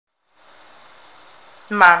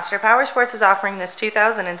Monster Powersports is offering this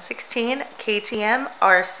 2016 KTM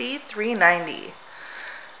RC 390.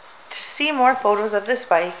 To see more photos of this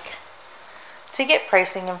bike, to get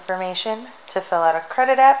pricing information, to fill out a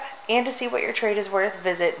credit app, and to see what your trade is worth,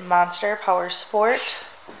 visit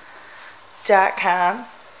monsterpowersport.com.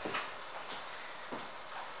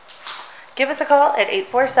 Give us a call at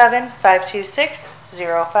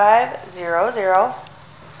 847-526-0500.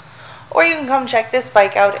 Or you can come check this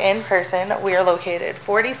bike out in person. We are located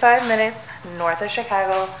 45 minutes north of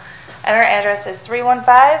Chicago, and our address is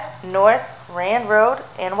 315 North Rand Road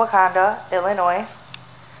in Wauconda, Illinois.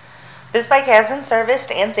 This bike has been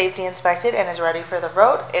serviced and safety inspected and is ready for the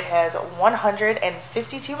road. It has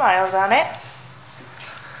 152 miles on it.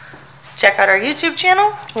 Check out our YouTube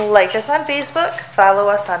channel, like us on Facebook, follow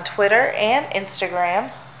us on Twitter and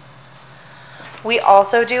Instagram. We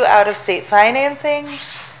also do out-of-state financing,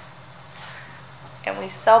 and we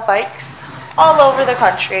sell bikes all over the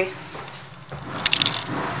country.